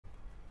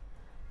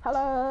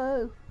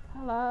Hello!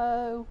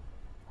 Hello!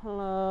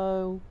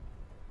 Hello!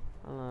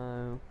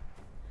 Hello!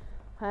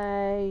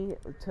 Hey,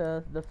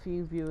 to the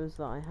few viewers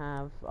that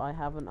I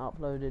haven't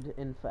uploaded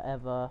in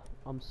forever.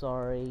 I'm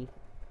sorry.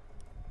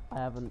 I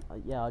haven't,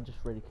 yeah, I just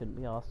really couldn't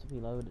be asked to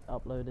be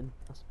uploading.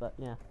 But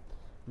yeah.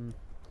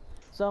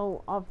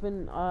 So I've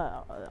been,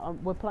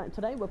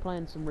 today we're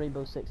playing some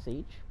Rainbow Six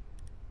Siege.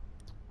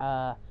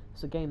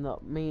 It's a game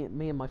that me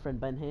and my friend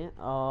Ben here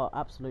are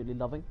absolutely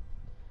loving.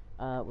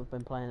 We've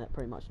been playing it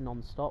pretty much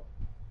non-stop.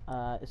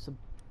 It's a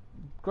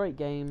great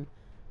game,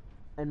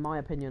 in my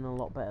opinion, a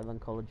lot better than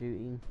Call of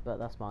Duty, but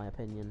that's my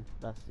opinion.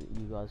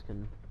 You guys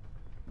can,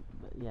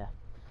 yeah,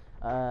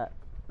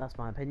 that's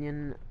my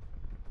opinion.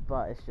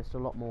 But it's just a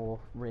lot more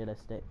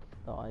realistic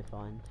that I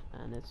find,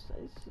 and it's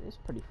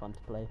pretty fun to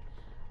play.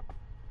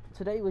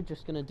 Today we're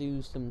just gonna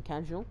do some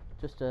casual,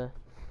 just to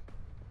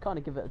kind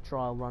of give it a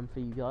trial run for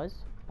you guys.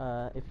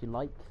 If you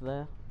like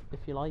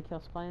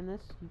us playing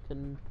this, you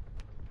can,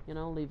 you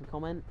know, leave a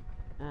comment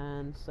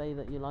and say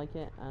that you like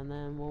it, and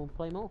then we'll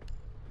play more.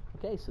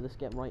 Okay, so let's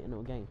get right into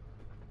a game.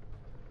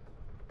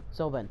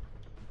 So Ben,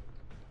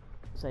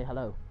 say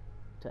hello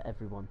to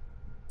everyone.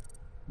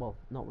 Well,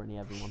 not really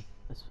everyone.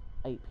 There's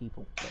 8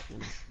 people, but you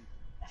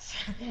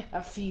know.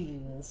 A few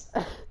viewers.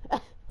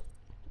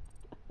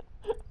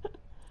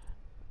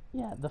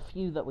 Yeah, the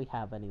few that we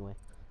have anyway.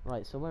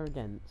 Right, so we're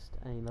against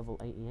a level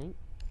 88.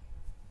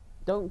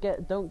 Don't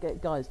get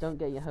guys, don't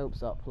get your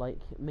hopes up. Like,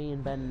 me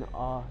and Ben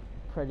are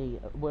pretty,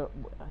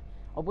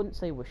 I wouldn't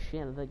say we're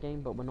shit at the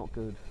game, but we're not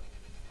good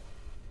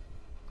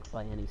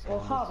by any standards. Well,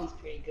 Harvey's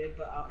pretty good,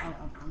 but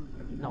I'm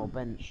pretty no, good.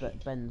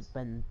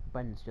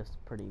 Ben's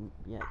just pretty,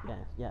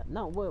 yeah.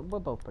 No, we're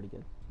both pretty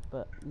good,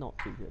 but not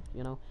too good,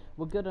 you know.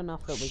 We're good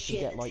enough that we can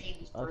get like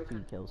a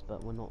few kills,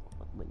 but we're not.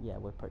 Yeah,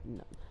 we're pretty.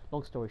 No.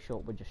 Long story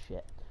short, we're just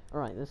shit. All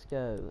right, let's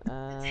go.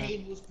 The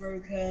table's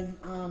broken.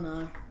 Oh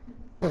no.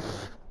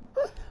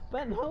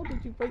 Ben, how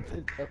did you break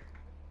it?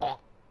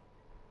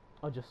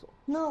 I just.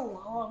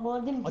 No, well,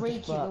 I didn't break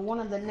it, burped. but one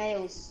of the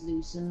nails is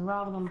loose, and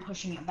rather than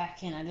pushing it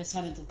back in, I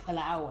decided to pull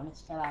it out, and it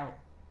fell out.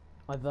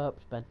 I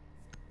burped, Ben.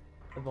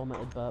 I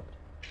vomited, burped.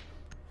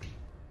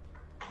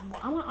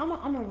 I'm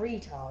a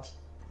retard.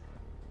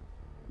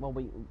 Well,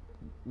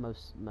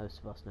 most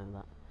of us know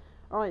that.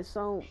 Alright,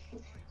 so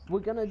we're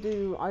gonna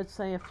do, I'd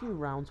say, a few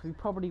rounds. We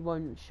probably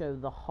won't show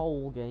the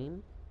whole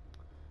game,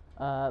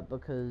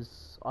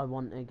 because I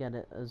want to get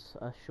it as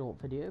a short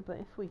video, but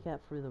if we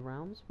get through the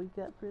rounds, we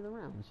get through the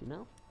rounds, you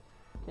know?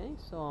 Okay,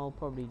 so I'll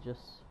probably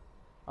just,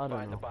 I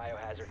don't know.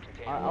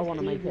 I want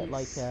to make it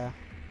like a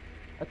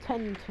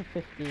 10 to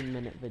 15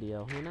 minute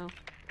video, you know?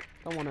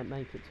 Don't want to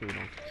make it too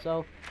long.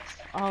 So,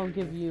 I'll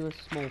give you a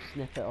small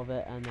snippet of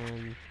it, and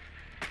then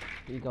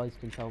you guys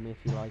can tell me if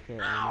you like it or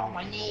not. Ow,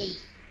 my knee!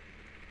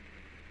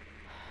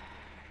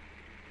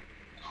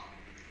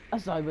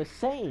 As I was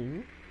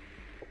saying...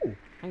 Ooh,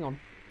 hang on.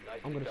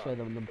 I'm going to show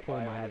them the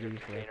porn mag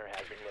usually.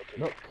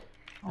 Look,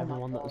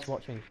 everyone that was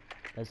watching,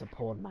 there's a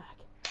porn mag.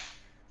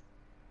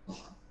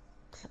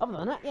 Other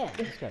than that, yeah,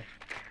 let's go.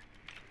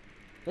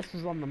 This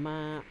is on the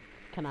map,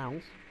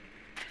 canals,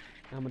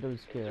 and we're doing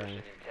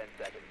security.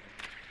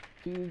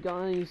 For you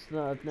guys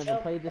that have never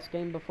played this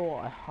game before,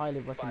 I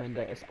highly recommend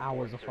it. It's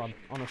hours of fun,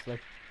 honestly.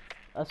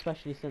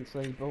 Especially since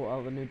they brought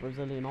out the new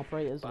Brazilian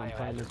operators, and I'm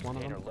playing as one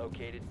of them.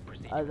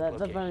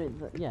 They're very,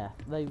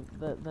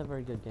 they're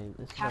very good games.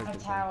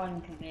 Capitao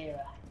and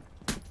Caveira.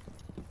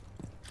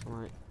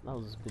 Alright, that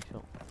was a good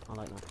shot. I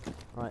like that.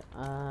 Right,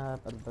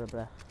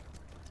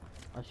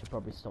 I should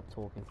probably stop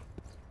talking.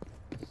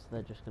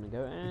 They're just gonna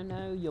go, oh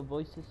no, your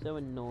voice is so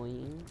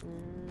annoying.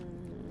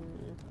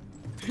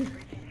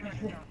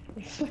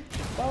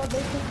 Well, they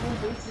think my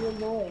voice is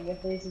annoying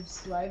if they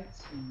subscribe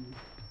to you.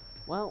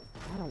 Well,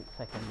 I don't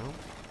fucking know.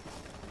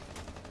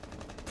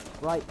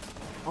 Right,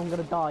 I'm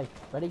gonna die.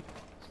 Ready?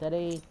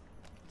 Steady.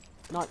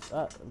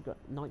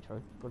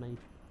 Nitro grenade.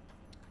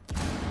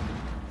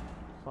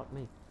 Fuck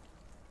me.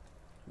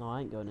 No,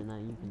 I ain't going in there.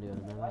 You can do it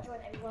in there. Why do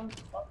everyone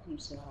fuck you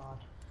so hard?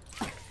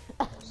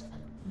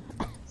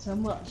 So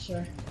much,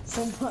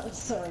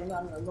 sorry,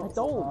 man. I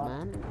don't,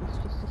 man. It's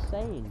just a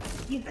saying.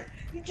 You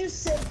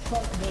just said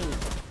fuck me.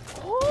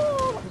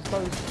 Oh, that was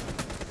close.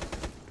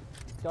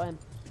 Got him.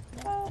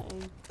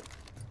 Yay.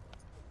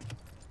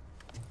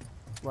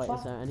 Right,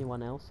 is there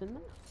anyone else in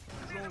there?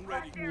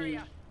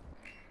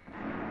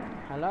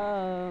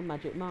 Hello,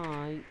 Magic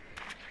Mike.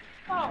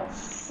 Oh,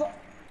 fuck.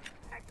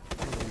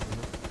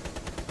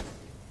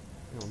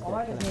 Oh,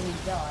 I didn't really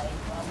die,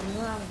 but I'm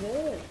not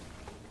good.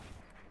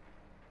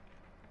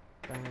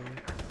 Bang.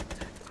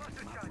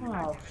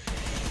 Oh.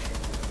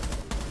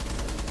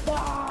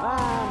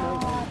 Ah, no,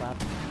 that was bad.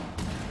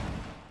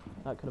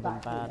 That could have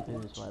been bad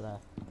news right there.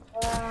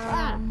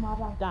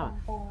 Damn it.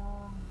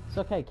 It's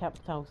okay,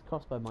 Capital's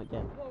crossbow might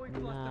get.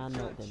 Nah,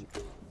 no it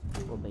didn't.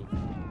 Will be.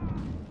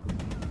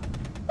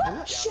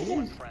 Oh,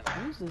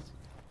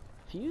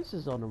 Fuse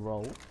is on a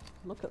roll.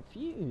 Look at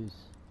Fuse.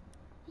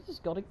 He's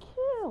just got a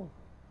kill.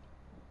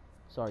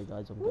 Sorry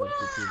guys, I'm going to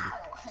the TV.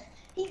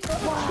 He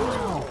got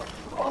wow!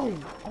 Oh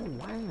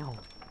wow!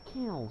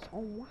 kills. Oh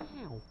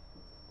wow.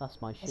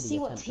 That's my Let's see shitty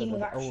what attempt team at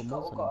we've an actually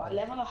got. We've got a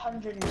level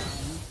 109.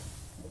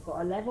 We've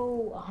got a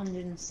level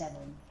 107.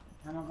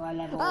 And I've got a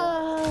level...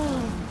 Ah!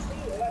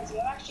 So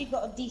we've actually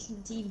got a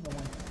decent team going.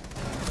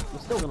 We're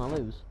still gonna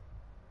lose.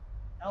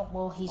 Oh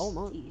well, he's Oh,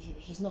 no.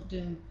 he's not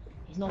doing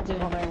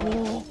very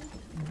well.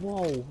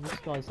 Whoa, this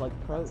guy's like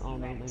pro. Oh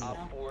no, maybe not.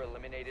 Op 4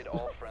 eliminated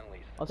all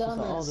friendlies. I was just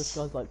like, oh, Dumbers. this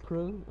guy's like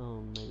pro.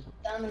 Oh, maybe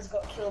not. Dan's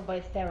got killed by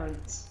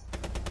Ferrants.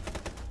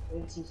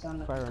 Those two sound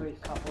like a Ferrants.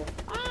 great couple.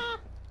 Ah!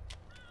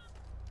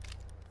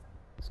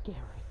 Scary.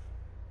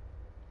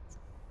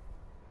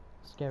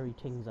 Scary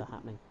things are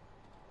happening.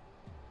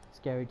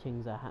 Scary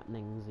things are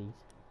happening, Z's.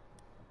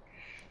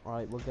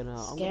 Alright, I'm gonna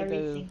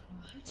go.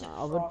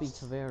 I would be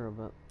Tavera,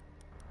 but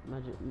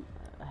imagine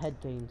a head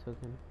game took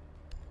him.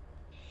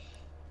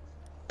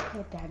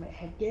 God damn it,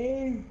 head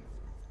game!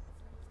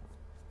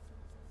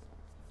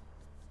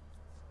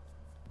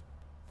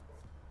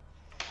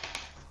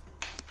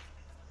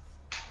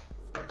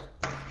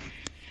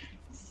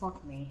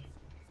 Fuck me.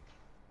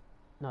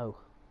 No.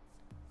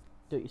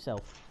 Do it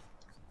yourself.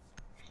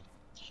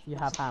 You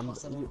have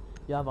hands.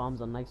 You have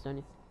arms and legs, don't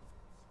you?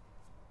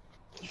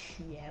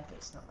 Yeah, but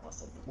it's not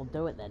possible. Well,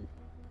 do it then.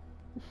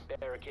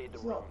 Barricade the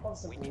It's room. not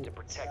possible. We need to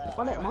protect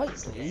Well, the it might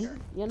biohazard be. container.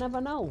 You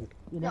never know.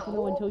 You never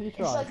know No, until you It's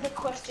try. like the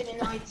question in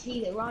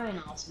IT that Ryan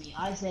asked me.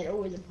 I said,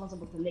 oh, is it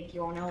possible to lick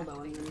your own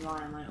elbow? And then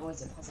Ryan went, oh,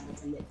 is it possible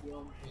to lick your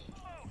own dick?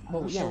 I'm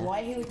Well, not yeah. sure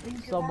why he would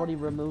think Somebody of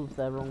that. removed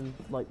their own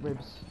like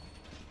ribs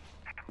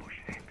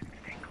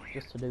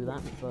just to do that,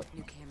 but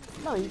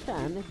no, you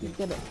can if you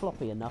get it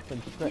floppy enough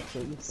and stretch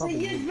it. You So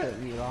probably you'd would fit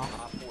in your arm.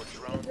 Op 4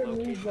 drone Remove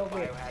located the your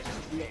ribs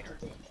biohazard to lick container. your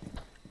dick.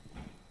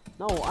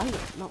 No,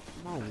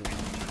 no.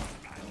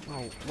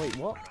 Wait,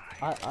 what?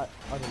 I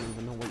don't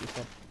even know what you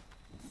said.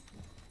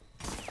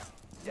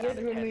 Down You'd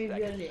to 10 remove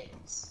your seconds.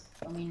 lips.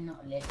 I mean,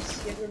 not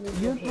lips. You'd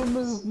remove your You'd hips.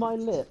 remove my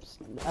lips?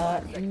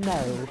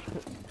 No.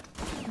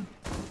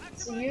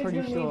 So you'd Pretty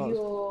remove sure.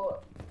 your...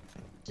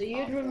 So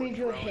you'd remove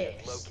your Drone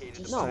hips. located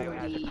Just the No. so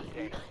biohazard the...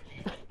 container.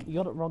 You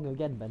got it wrong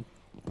again, Ben.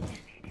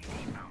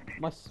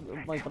 My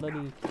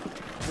bloody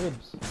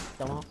ribs,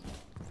 dumbass.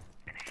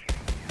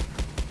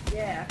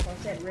 Yeah, I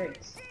said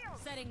ribs.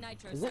 Setting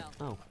nitro Is it?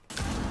 cell. Oh.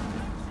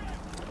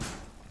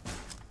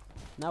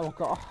 Now I've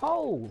got a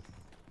hole!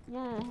 Yay!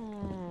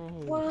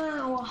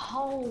 Wow, a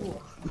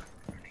hole.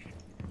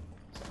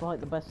 It's like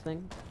the best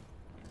thing.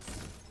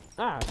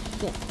 Ah,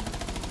 shit!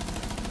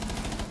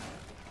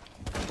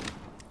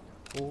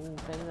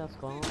 Okay, that's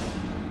gone.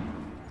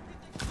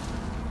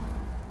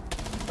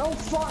 Oh,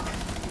 fuck.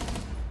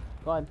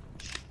 Got him.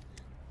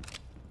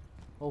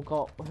 Or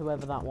got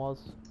whoever that was.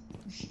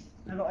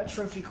 I got a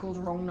trophy called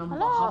wrong number.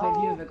 Hello? How many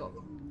of you ever got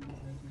wrong number?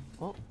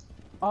 What?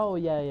 Oh,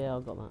 yeah, I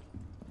got that.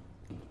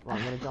 Right,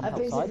 I'm gonna jump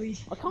outside.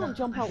 I can't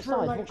jump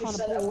outside. What kind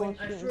of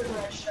bullshit I is threw a that?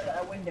 knife shot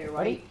at a window, Ready?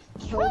 right?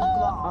 Killed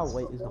glass. Oh,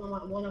 wait, he's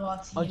not. One of our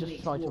teammates I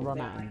just tried to walked run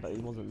back. at him, but he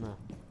wasn't there.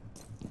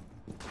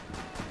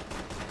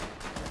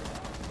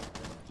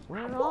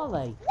 Where are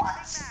they?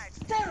 What?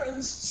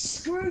 Ferrens,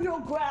 screw your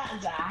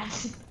granddad.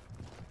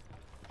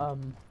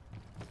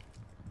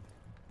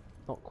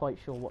 Not quite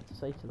sure what to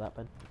say to that,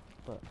 Ben,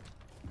 but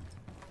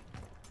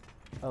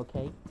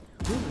okay.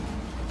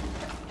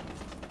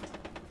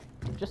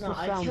 Just No, the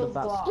I sound of killed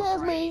that glass,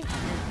 scares me.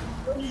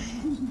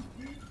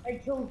 I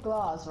killed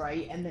glass,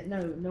 right? And then,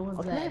 no one's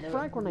I can there. hear no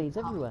frag one's grenades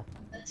up. everywhere.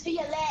 To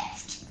your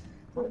left.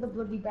 Look at the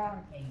bloody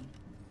barricade.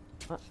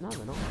 No,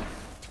 they're not.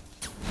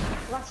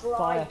 That's where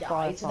Fire, I died,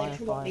 fire, so they fire,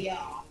 pulled up fire. the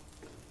arm.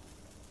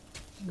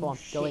 Come on,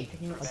 go in. Shit,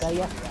 can you not I dare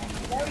ya.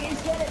 There he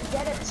is,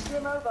 get it, screw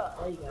him over.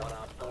 There you go. One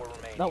Op 4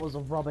 remaining. That was a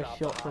rubbish Stop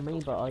shot the for me,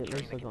 hostiles but I from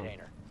securing also the got.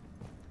 container.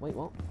 Wait,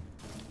 what?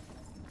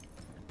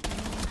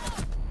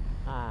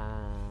 Ah.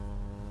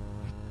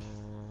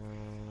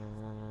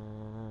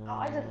 Oh,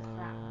 I did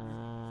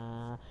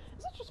crap.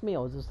 Is that just me,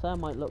 or does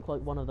Thermite look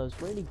like one of those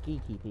really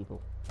geeky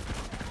people?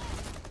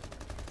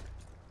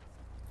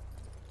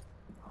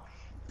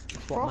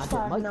 That's what Frost, I Magic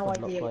have Mike no would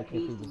look idea like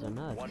what if he was a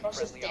nerd. One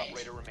Frost is friendly dead.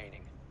 operator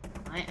remaining.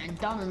 Right, and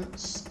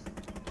Dunance.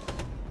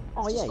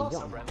 Oh yeah, you got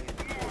Awesome. him. Friendly is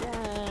destroyed.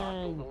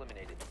 Hostiles Yay!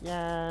 eliminated.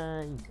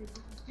 Yay!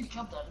 Good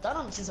job,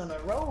 Dunance is on a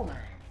roll, man.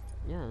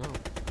 Yeah, I know.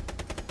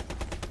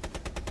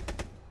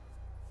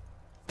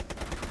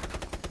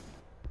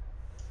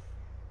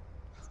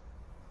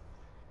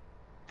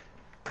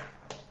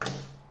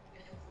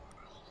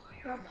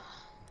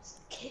 It's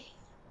the king.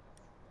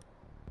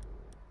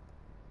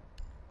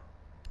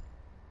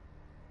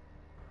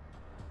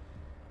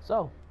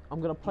 So, we're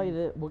gonna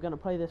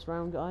play this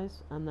round,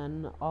 guys, and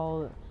then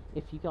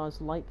if you guys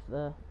like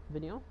the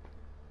video,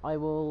 I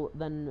will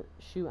then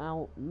shoot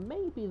out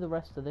maybe the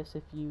rest of this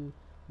if you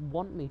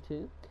want me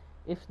to.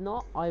 If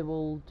not, I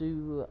will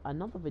do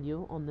another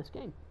video on this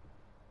game.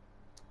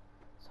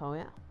 So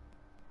yeah.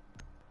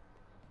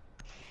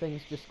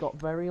 Things just got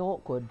very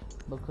awkward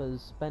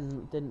because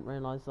Ben didn't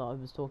realise that I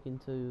was talking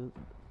to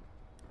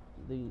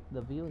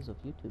the viewers of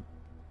YouTube.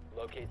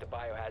 Locate the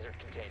biohazard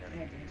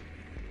container.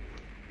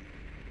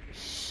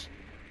 Shh!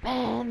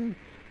 Ben!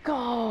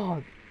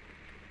 God!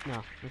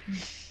 No.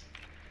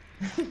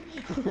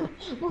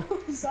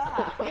 What was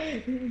that?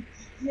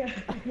 Yeah,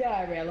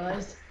 I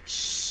realised.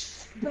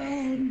 Shh,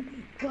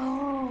 Ben,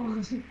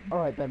 God.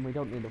 Alright, Ben, we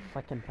don't need a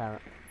fucking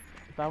parrot.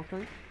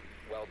 Valkyrie?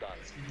 Well done.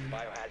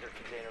 Biohazard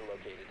container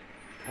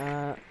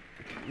located.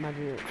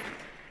 Magic.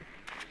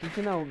 Did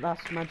you know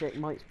that's Magic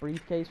Mike's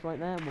briefcase right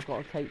there? And we've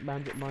got to take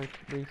Magic Mike's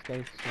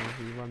briefcase so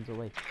he runs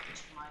away.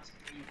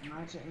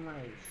 Magic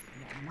Mike.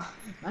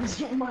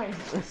 Magic Mike.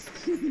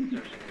 Insertion in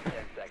 10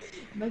 seconds.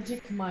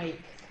 Magic Mike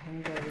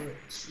can go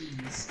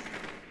cheese.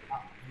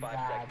 5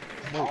 Bad.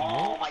 seconds. Wait,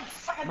 Oh, what? my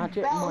fucking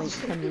Magic belt.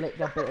 Mike can lick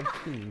a bit of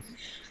cheese.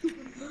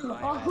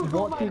 Oh,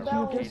 What my did you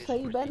belt. just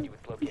say, Ben? Proceed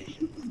with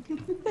location.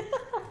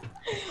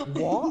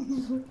 What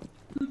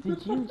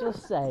did you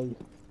just say?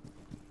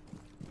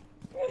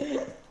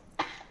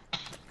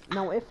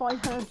 Now, if I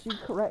heard you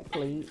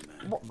correctly,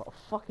 what the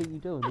fuck are you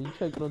doing? Are you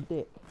choking on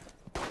dick?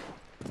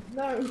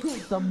 No.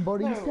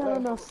 Somebody's No,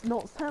 telling no. us,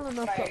 not telling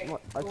us. Right,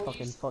 What? I what were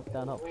fucking you- fucked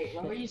that up. Wait,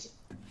 what were you?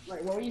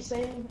 Wait, what were you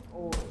saying?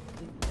 Or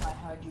if I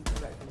heard you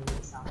correctly,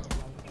 it sounded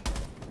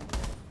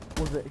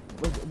like.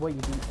 Were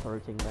you deep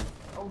throating then?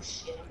 Oh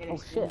shit! I'm getting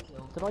Oh shit!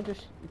 killed. Did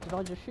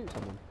I just shoot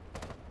someone?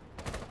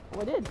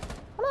 Oh, I did.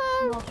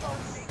 Hello.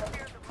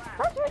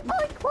 Magic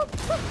Mike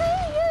wants to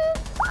see you.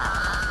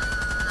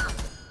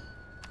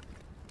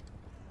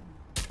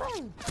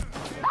 Bang.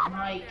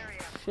 Mike,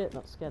 Shit,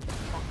 that scared the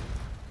fuck.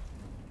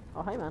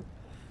 Oh, hey man.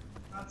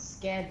 that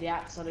scared the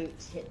absolute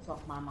tits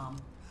off my mum.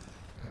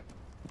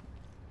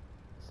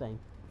 Same.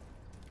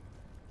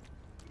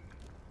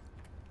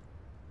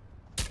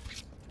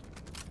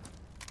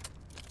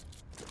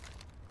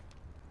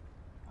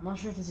 I'm not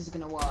sure if this is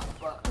gonna work,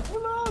 but.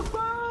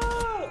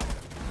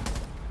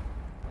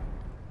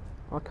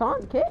 I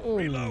can't get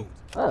him.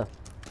 Oh.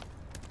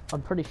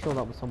 I'm pretty sure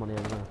that was someone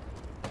over there.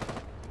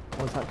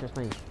 Or was that just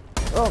me?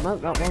 Oh no,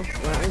 that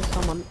is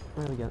someone.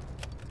 There we go.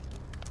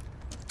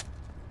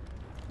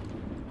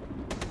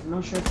 I'm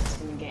not sure if it's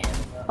gonna get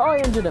him, but. Oh, I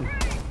injured him.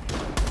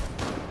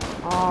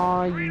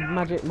 Oh, you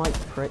Magic Mike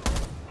prick.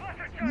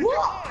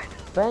 What?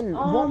 Ben,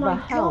 Oh what my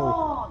the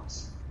hell? God!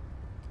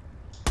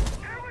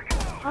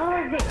 How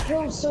did I get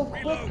killed so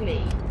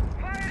quickly?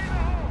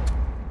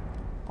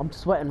 I'm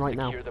sweating right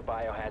now. Secure the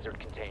biohazard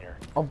container.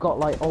 I've got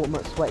like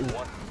ultimate sweaty.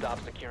 Once stop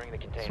securing the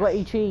container.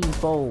 Sweaty cheese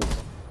balls.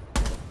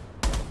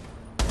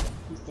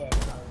 He's dead.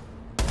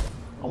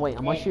 Oh wait,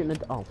 am I Dead. shooting a...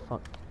 Oh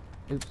fuck.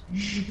 Oops.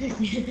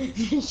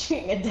 You're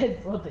shooting a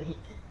dead body.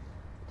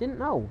 Didn't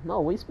know.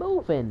 No, he's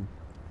moving.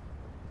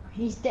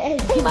 He's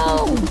dead. He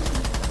moved!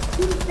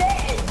 He's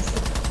dead.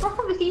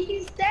 Bobby,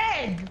 he's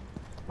dead.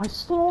 I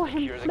saw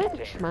him Secure the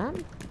flinch, container.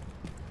 man.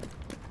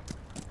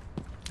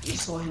 You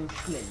saw him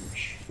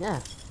flinch. Yeah.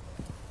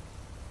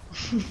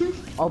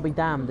 I'll be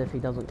damned if he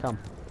doesn't come.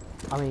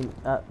 I mean,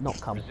 not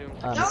come. Resume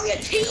Oh, your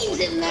team's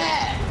in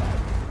there.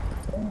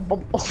 Oh,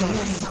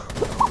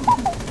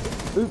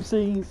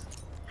 Oopsies.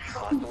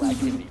 Hostile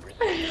activity.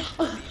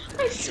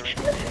 Resume.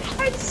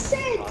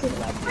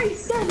 I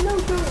said, no,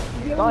 the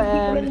only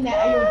Diane. people in there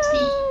are your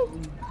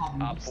team.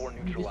 Op 4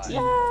 neutralized.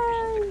 Team.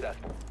 Mission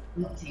successful.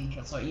 Not team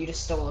kill, sorry, you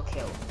just stole a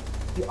kill.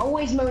 You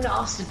always moan at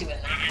us for doing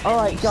that.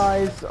 Alright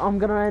guys, I'm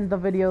gonna end the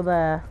video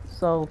there.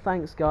 So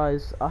thanks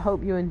guys. I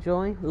hope you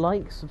enjoy.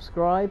 Like,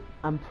 subscribe,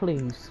 and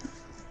please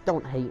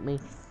don't hate me.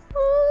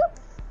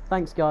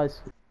 Thanks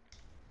guys.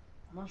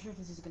 I'm not sure if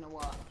this is gonna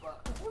work,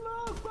 but.